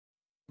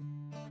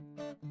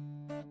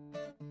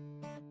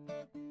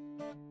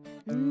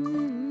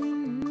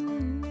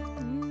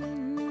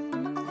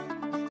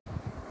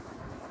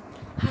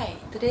Hi,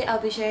 today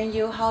I'll be showing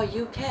you how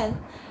you can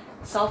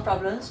solve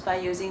problems by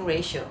using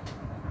ratio.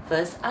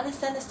 First,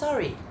 understand the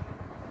story.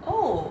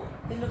 Oh,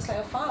 it looks like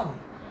a farm.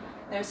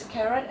 There's a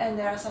carrot and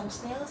there are some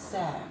snails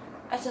there.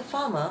 As a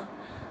farmer,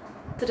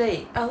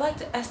 today I'd like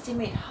to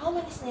estimate how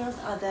many snails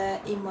are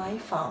there in my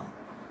farm.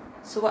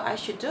 So what I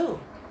should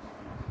do?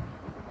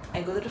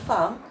 I go to the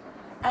farm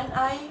and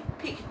I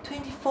pick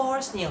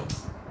 24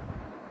 snails.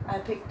 I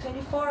pick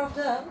 24 of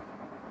them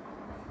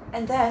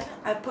and then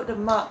I put the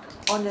mark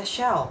on the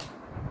shell.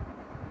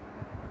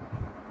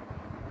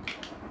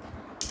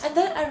 And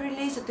then I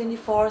release the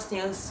 24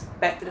 snails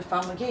back to the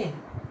farm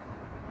again.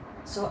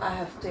 So I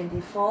have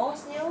 24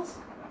 snails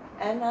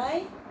and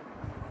I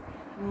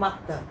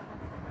mark them.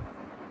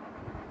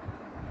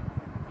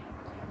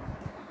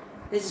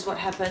 This is what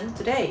happened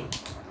today.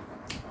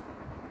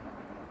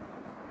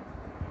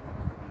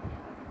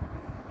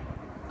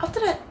 After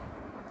that,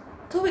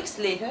 2 weeks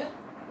later,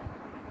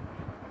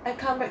 I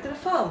come back to the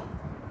farm.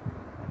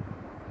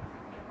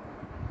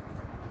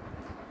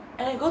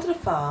 And I go to the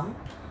farm,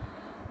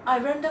 I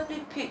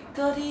randomly pick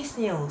 30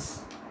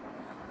 snails.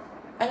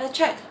 And I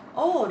check,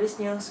 oh, this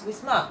snail's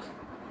with mark,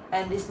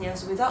 and this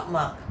snail's without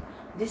mark,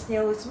 this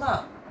snail with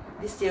mark,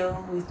 this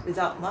snail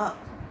without mark.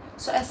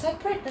 So I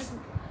separate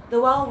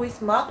the one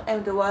with mark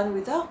and the one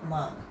without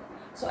mark.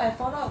 So I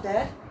found out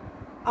that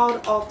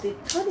out of the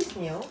 30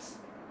 snails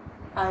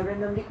I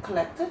randomly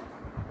collected,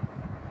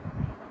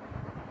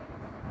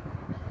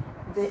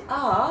 there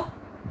are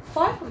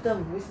 5 of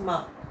them with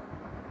mark.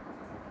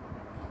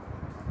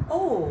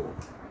 Oh,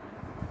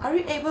 are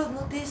you able to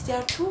notice there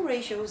are 2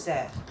 ratios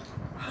there?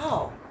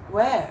 How?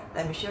 Where?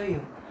 Let me show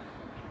you.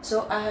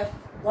 So I have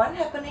one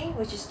happening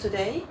which is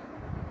today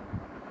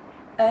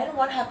and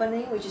one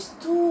happening which is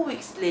 2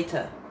 weeks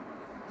later.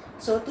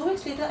 So 2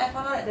 weeks later I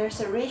found out that there's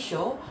a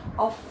ratio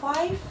of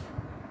 5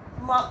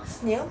 marked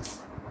snails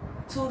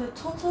to the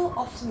total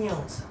of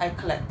snails I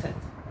collected.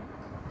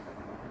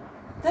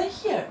 Then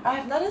here I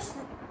have another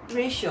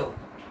ratio.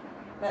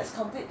 Let's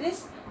complete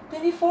this.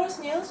 24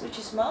 snails which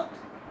is marked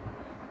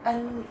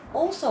and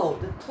also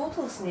the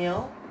total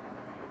snail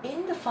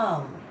in the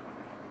farm.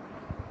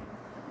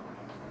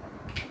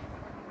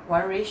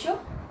 One ratio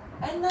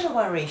and another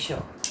one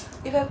ratio.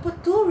 If I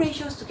put 2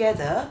 ratios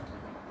together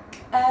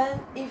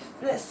and if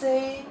let's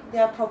say they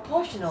are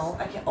proportional,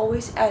 I can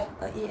always add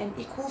an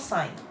equal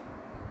sign.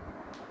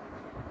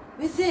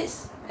 With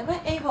this, am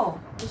I able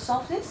to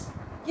solve this?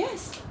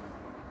 Yes.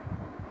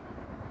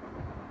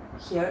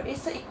 Here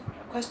is the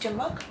question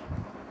mark.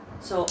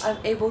 So I'm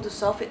able to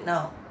solve it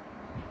now.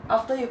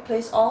 After you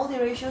place all the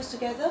ratios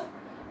together,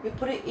 you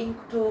put it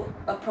into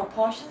a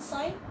proportion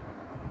sign.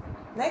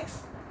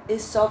 Next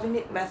is solving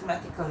it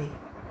mathematically.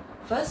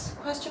 First,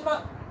 question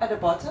mark at the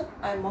bottom,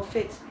 I move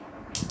it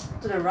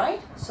to the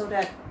right so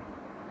that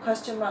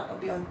question mark will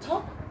be on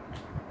top.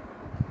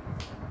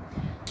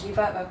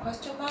 Divide by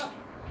question mark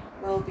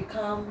will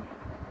become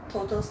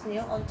total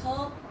snail on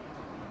top,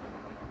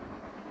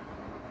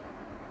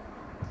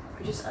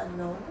 which is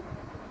unknown.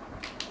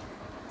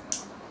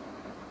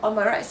 On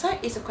my right side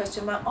is a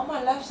question mark. On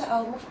my left side,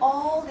 I'll move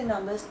all the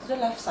numbers to the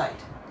left side.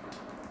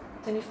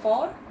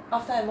 24,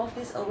 after I move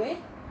this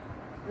away,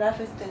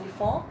 left is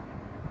 24.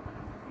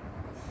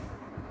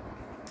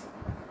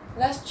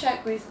 Let's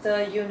check with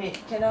the unit.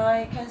 Can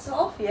I cancel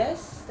off?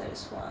 Yes,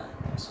 there's one.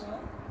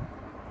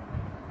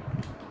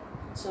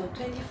 So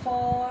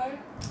 24,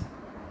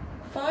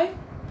 5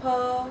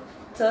 per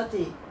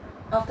 30.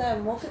 After I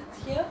move it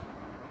here,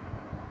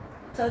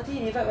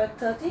 30 divided by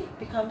 30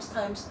 becomes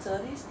times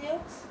 30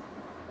 snails.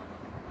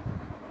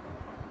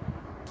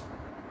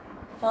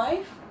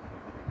 5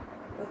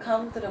 will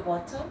come to the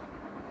bottom.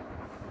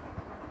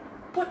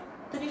 Put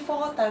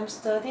 24 times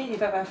 30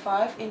 divided by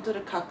 5 into the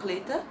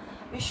calculator.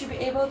 You should be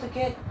able to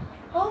get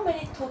how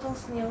many total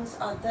snails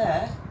are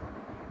there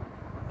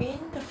in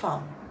the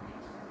farm.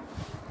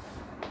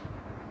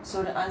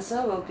 So the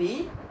answer will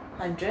be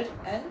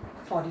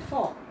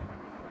 144.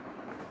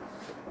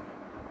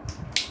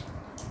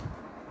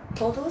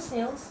 Total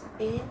snails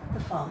in the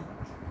farm.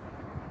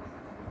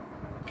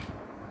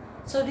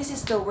 So this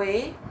is the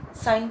way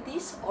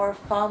scientists or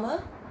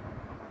farmer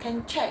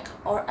can check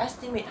or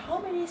estimate how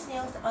many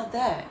snails are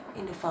there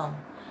in the farm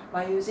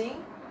by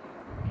using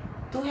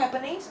 2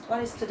 happenings.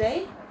 One is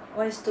today,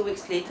 one is 2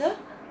 weeks later.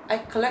 I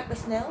collect the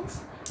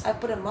snails, I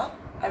put them up,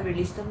 I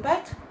release them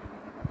back.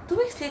 2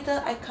 weeks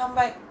later, I come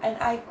back and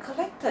I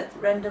collected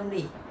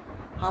randomly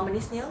how many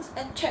snails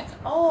and check,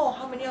 oh,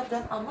 how many of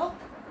them are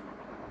marked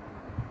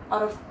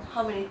out of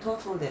how many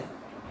total there.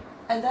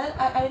 And then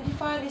I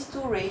identify these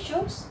 2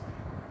 ratios.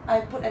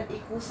 I put an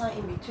equal sign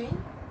in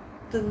between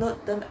to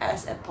note them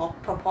as a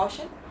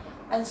proportion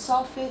and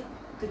solve it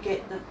to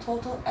get the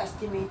total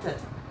estimated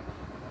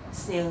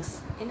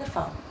snails in the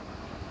farm.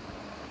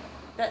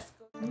 Let's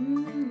go.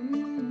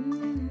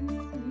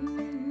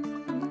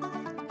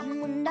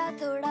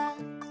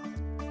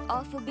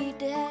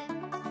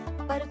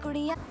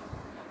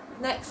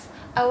 Next,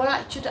 I would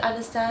like you to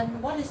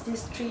understand what is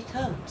these 3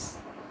 terms.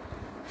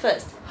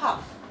 First,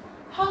 half.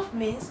 Half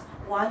means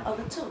 1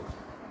 over 2.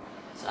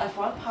 So I have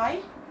 1 pie.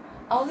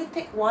 I only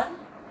take 1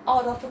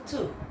 out of the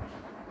 2.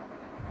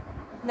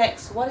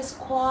 Next, what is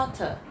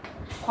quarter?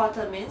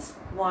 Quarter means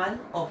 1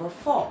 over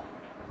 4.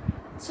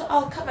 So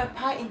I'll cut my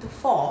pie into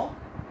 4.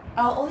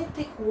 I'll only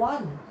take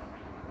 1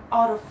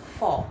 out of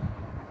 4.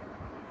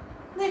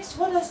 Next,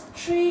 what does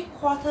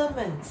 3/4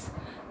 means?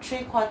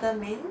 3/4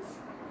 means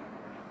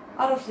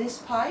out of this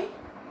pie,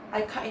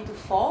 I cut into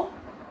 4.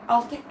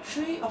 I'll take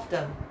 3 of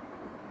them.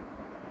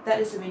 That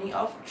is the meaning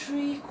of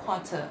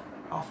 3/4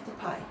 of the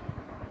pie.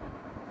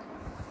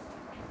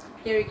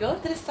 Here we go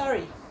to the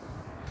story.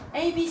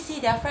 A, B, C,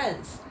 they are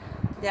friends.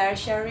 They are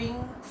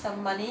sharing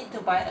some money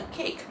to buy a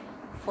cake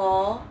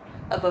for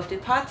a birthday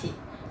party.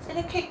 So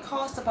the cake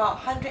costs about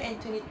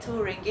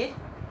 122 ringgit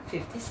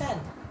 50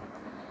 cents.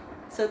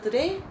 So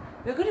today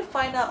we're going to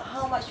find out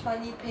how much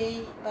money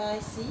paid by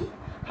C,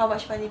 how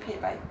much money paid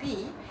by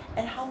B,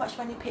 and how much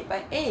money paid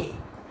by A.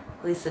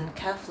 Listen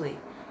carefully.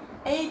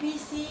 A, B,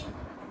 C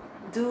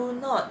do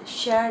not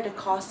share the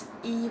cost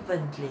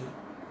evenly.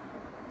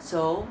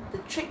 So the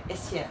trick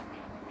is here.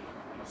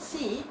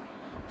 C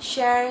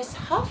shares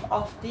half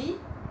of the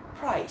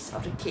price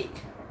of the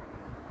cake.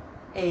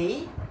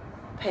 A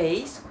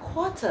pays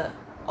quarter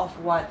of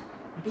what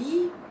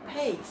B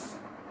pays.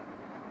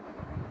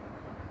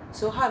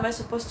 So how am I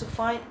supposed to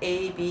find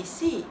A, B,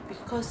 C?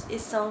 Because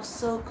it sounds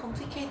so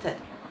complicated.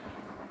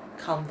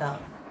 Calm down.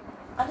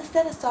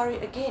 Understand the story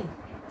again,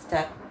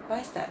 step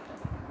by step.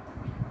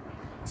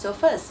 So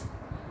first,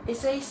 it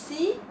says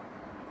C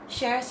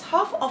shares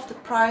half of the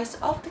price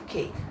of the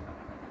cake.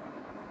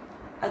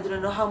 I do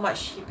not know how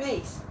much he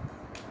pays.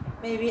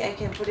 Maybe I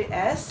can put it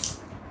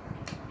as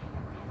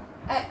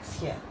X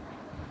here.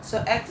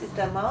 So X is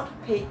the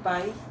amount paid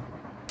by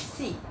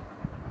C.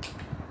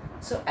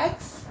 So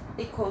X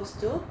equals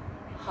to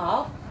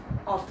half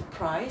of the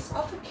price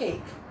of the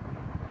cake.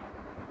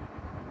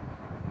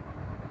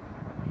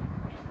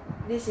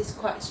 This is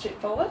quite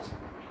straightforward.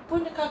 Put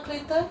in the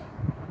calculator,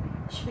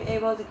 you should be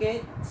able to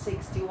get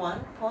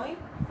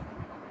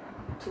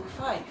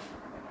 61.25.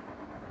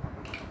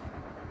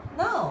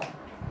 Now,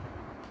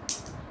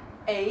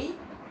 A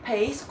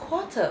pays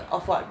quarter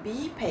of what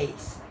B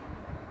pays.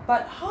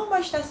 But how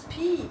much does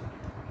P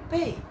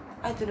pay?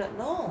 I do not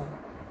know.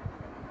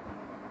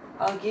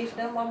 I'll give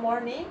them one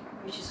more name,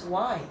 which is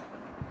Y.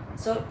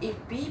 So if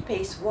B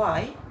pays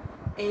Y,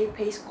 A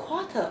pays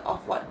quarter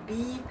of what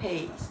B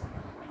pays.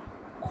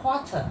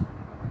 Quarter,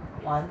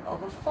 1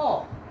 over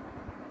 4.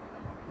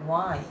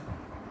 Y.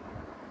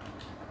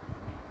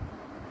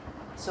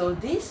 So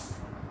this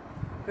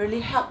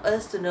really helps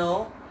us to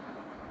know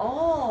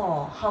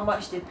how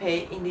much they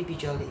pay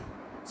individually.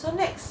 So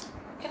next,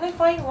 can I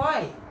find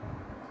Y?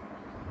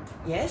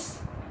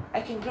 Yes,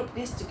 I can group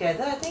this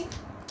together, I think.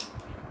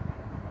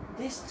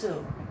 These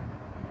two.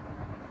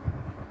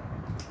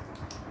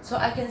 So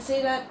I can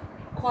say that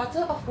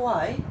quarter of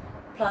Y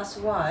plus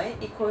Y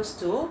equals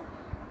to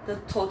the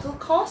total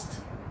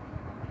cost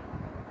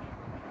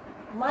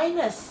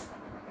minus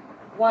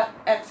what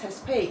X has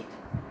paid.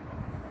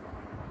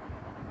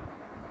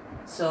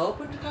 So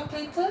put the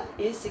calculator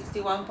is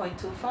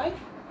 61.25.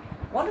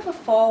 1 over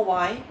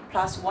 4Y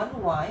plus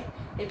 1Y,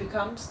 it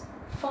becomes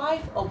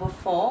 5 over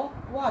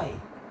 4Y.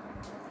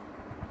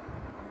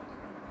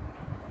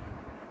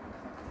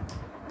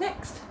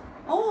 Next,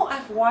 I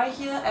have Y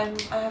here and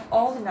I have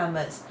all the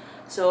numbers.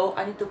 So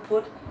I need to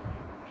put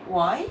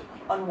Y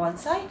on one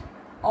side,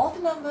 all the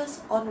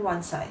numbers on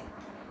one side.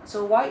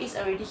 So Y is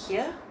already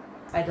here.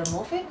 I don't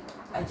move it.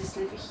 I just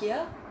leave it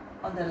here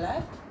on the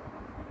left.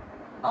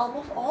 I'll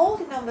move all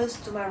the numbers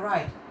to my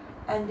right.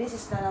 And this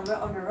is the number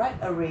on the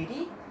right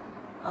already.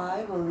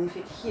 I will leave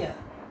it here.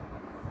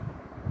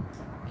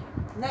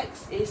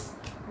 Next is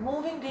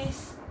moving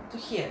this to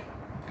here.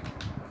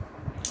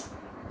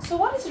 So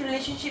what is the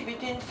relationship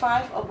between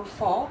 5 over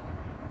 4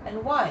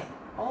 and Y?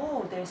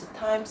 Oh, there's a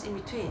times in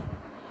between.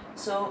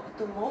 So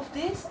to move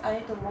this, I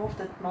need to move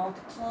the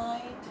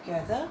multiply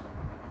together.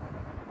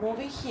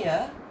 Moving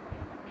here,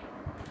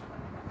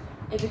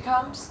 it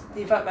becomes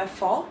divide by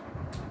 4.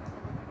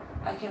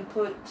 I can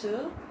put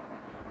 2.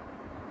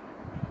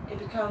 It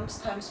becomes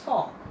times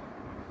 4.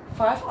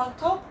 5 on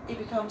top, it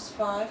becomes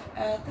 5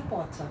 at the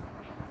bottom.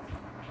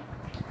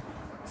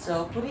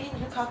 So put it in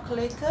the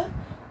calculator,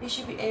 you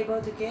should be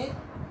able to get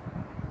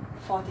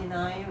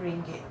 49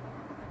 ringgit.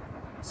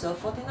 So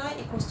 49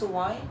 equals to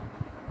Y.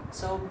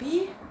 So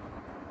B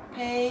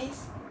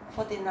pays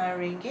 49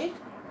 ringgit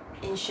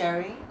in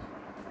sharing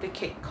the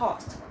cake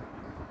cost.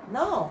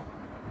 Now,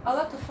 I'd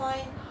like to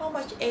find how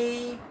much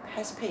A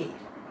has paid.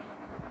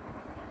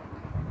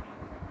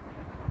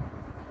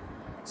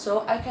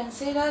 So I can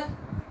say that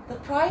the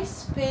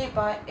price paid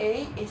by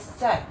A is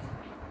Z.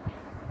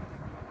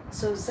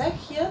 So Z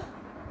here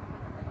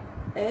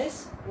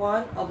is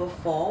 1 over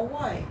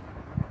 4Y.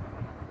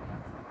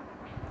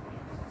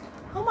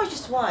 How much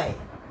is Y?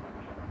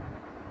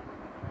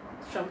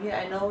 From here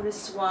I know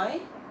this is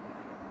Y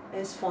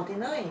is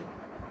 49.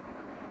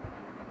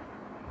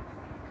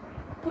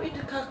 Put in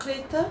the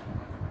calculator,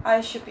 I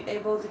should be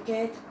able to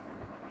get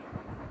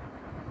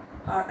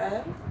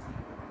RM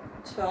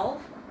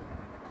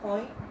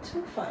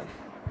 12.25.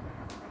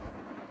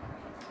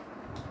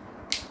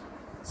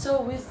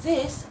 So with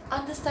this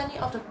understanding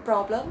of the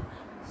problem,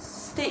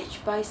 stage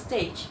by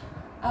stage,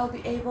 I'll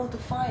be able to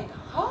find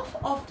half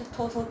of the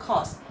total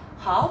cost.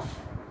 Half,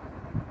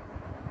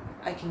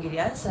 I can get the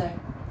answer.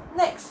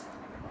 Next,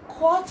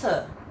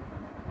 quarter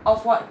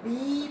of what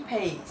B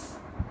pays.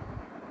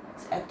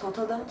 So I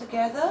total them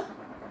together,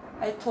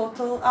 I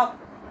total up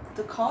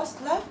the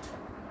cost left,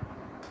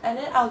 and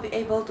then I'll be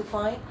able to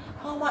find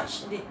how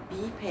much did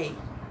B pay.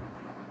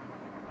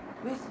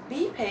 With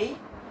B pay,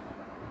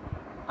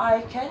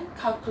 I can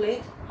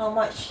calculate how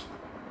much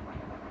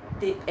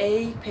did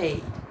A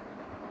pay.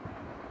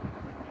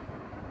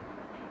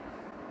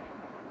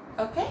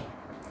 Okay?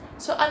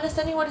 So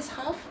understanding what is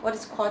half, what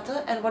is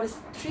quarter, and what is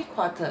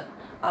 3/4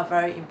 are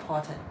very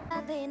important.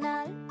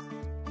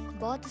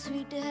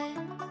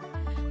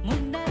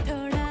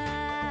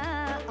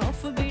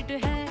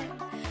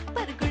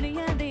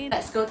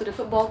 Let's go to the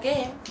football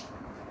game.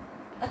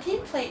 A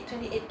team played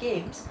 28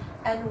 games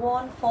and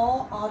won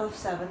 4 out of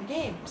 7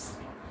 games.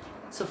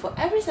 So for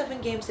every 7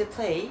 games they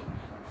play,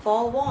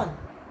 4 won.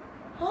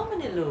 How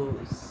many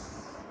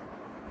lose?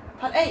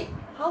 Part A.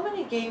 How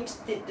many games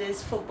did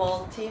this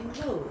football team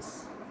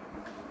lose?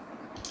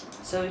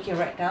 So we can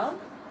write down,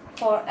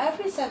 for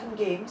every 7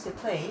 games they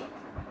play,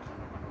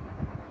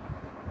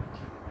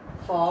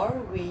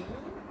 4 win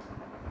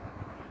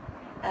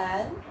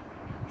and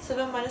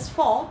 7 minus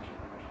 4,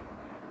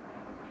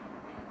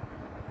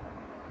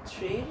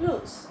 3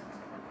 lose.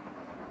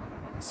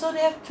 So they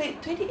have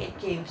played 28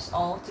 games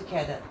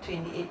altogether,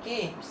 28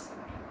 games.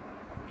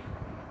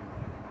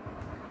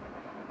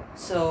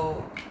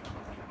 So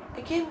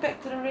again,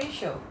 back to the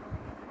ratio.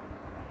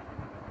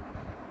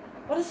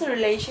 What is the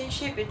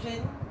relationship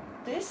between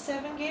these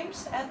 7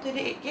 games and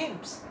 28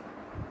 games?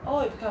 Oh,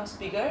 it becomes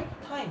bigger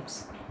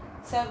times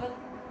 7,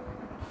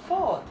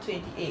 4,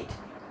 28.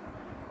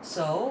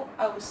 So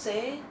I would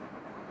say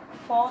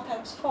 4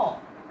 times 4.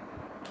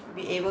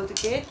 Be able to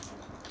get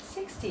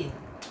 16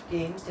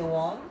 games they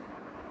won.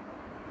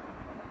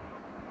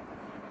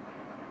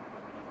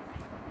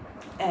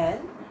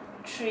 And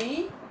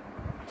 3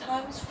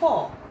 times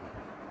 4.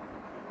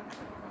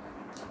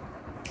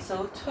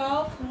 So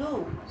 12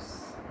 lose.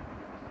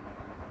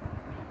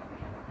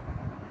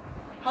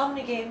 How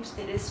many games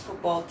did this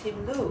football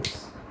team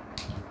lose?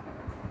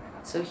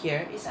 So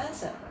here is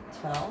answer,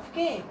 12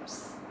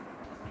 games.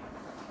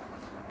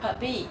 Part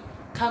B,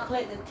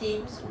 calculate the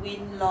team's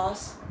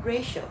win-loss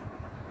ratio.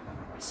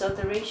 So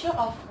the ratio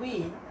of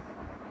win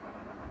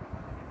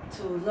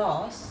to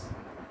loss,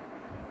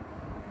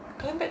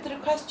 going back to the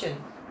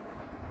question,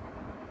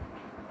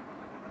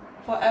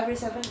 for every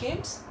 7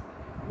 games,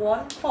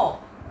 1 4.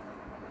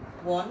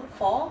 1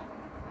 4,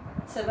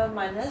 7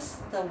 minus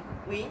the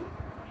win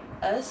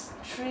is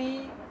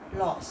 3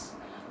 loss.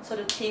 So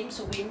the team's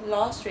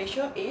win-loss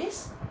ratio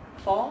is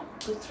 4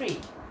 to 3.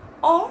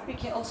 Or we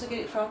can also get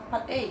it from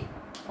part A,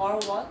 4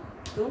 1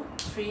 to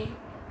 3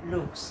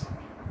 lose.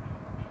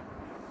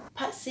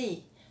 Part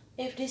C,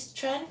 if this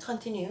trend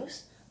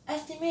continues,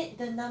 estimate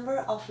the number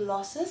of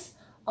losses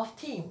of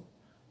team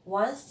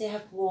once they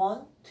have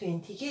won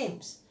 20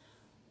 games.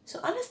 So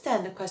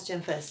understand the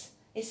question first.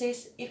 It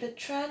says if the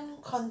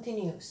trend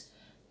continues.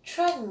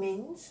 Trend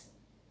means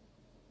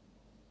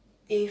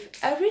if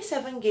every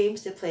 7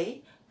 games they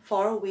play,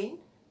 4 win,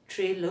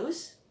 3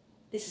 lose.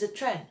 This is a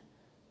trend.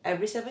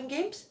 Every 7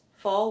 games,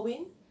 4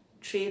 win,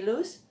 3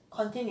 lose,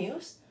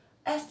 continues.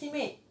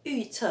 Estimate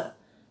预测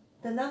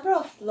the number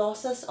of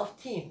losses of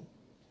team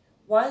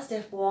once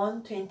they've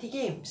won 20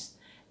 games.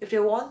 If they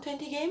won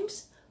 20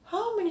 games,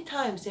 how many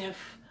times they have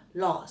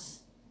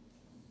lost?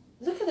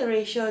 Look at the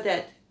ratio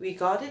that we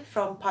got it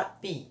from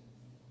part B.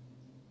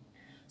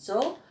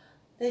 So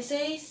they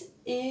say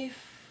if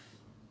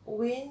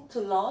win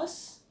to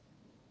loss,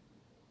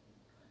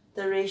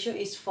 the ratio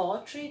is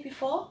 4:3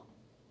 before.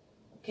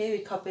 Okay, we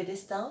copy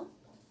this down.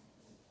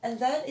 And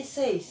then it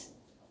says,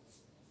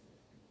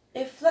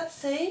 if let's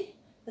say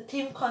the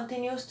team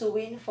continues to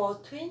win for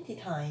 20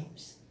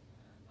 times,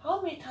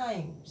 how many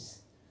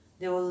times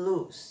they will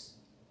lose?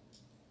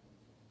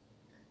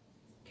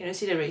 Can you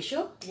see the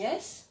ratio?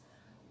 Yes.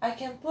 I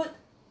can put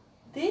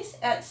this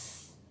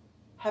as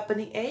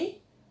happening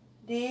A,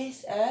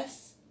 this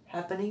as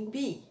happening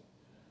B.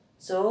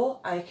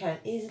 So I can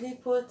easily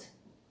put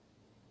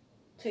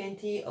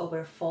 20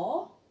 over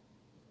 4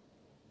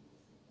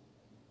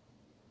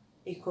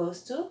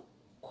 equals to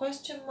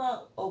question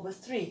mark over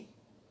 3.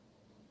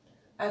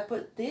 I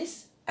put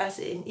this as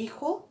an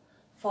equal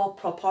for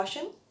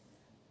proportion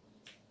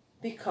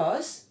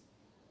because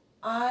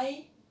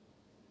I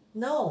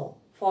know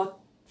for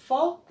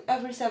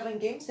every 7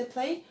 games they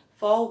play,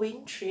 4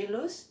 win, 3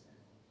 lose.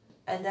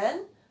 And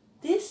then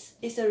this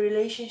is the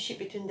relationship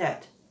between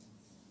that.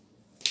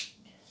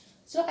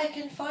 So I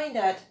can find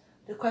that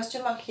the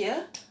question mark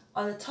here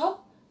on the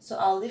top, so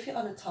I'll leave it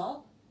on the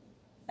top.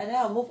 And then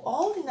I'll move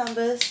all the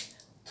numbers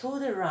to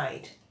the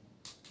right.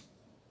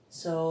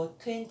 So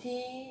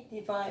 20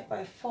 divided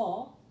by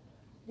 4,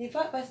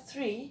 divided by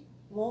 3,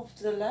 move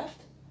to the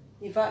left,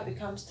 divide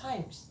becomes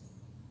times.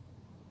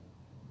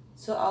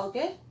 So I'll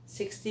get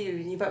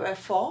 60 divided by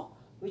 4,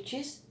 which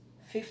is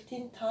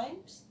 15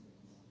 times.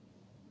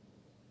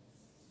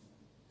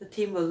 The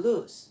team will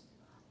lose.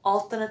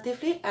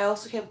 Alternatively, I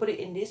also can put it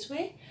in this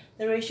way.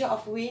 The ratio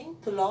of win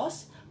to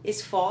loss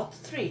is 4 to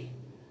 3.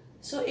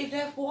 So if they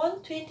have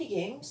won 20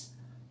 games,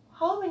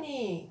 how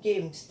many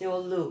games they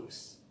will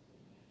lose?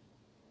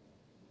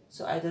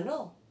 So I don't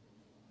know.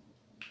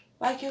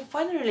 But I can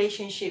find a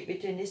relationship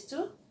between these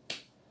two.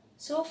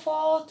 So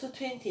 4 to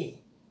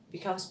 20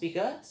 becomes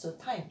bigger, so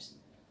times.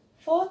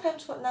 4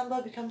 times what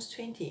number becomes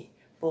 20?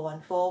 4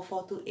 1 4,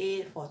 4 2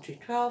 8, 4 3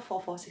 12,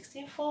 4 4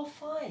 16, 4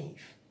 5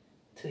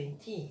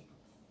 20.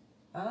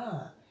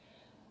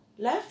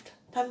 Left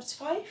times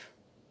 5,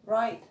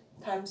 right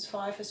times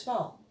 5 as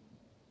well.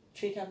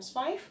 3 times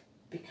 5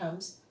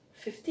 becomes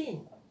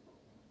 15.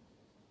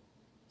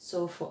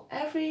 So for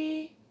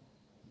every,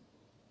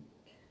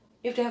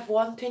 if they have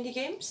won 20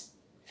 games,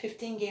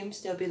 15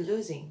 games they'll be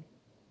losing.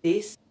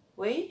 This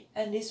way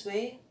and this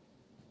way,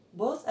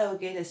 both I will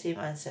get the same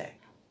answer.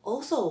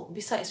 Also,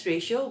 besides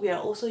ratio, we are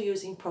also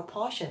using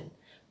proportion,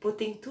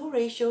 putting two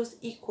ratios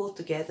equal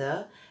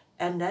together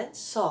and then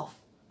solve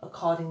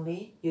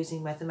accordingly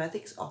using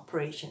mathematics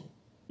operation.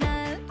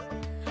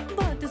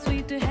 बहुत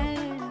sweet है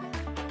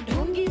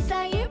ढोंगी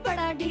सा ये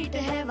बड़ा ढीठ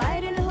है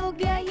viral हो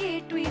गया ये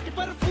ट्वीट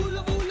पर फूल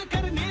वूल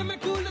करने में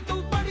कूल तू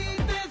बड़ी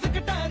तेज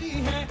कटारी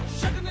है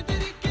शगन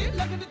तेरी की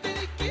लगन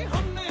तेरी की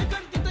हमने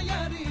कर दी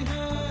तैयारी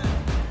है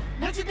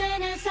नच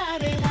देने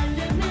सारे